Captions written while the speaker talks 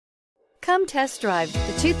Come test drive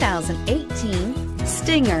the 2018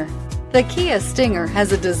 Stinger. The Kia Stinger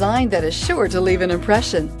has a design that is sure to leave an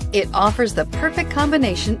impression. It offers the perfect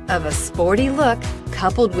combination of a sporty look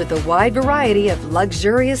coupled with a wide variety of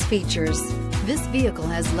luxurious features. This vehicle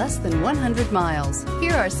has less than 100 miles.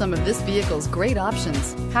 Here are some of this vehicle's great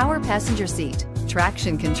options: power passenger seat,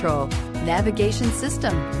 traction control, navigation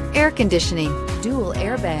system, air conditioning, dual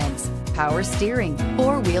airbags, power steering,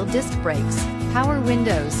 four-wheel disc brakes, power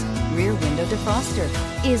windows, rear window defroster.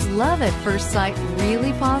 Is love at first sight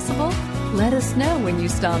really possible? Let us know when you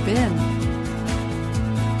stop in.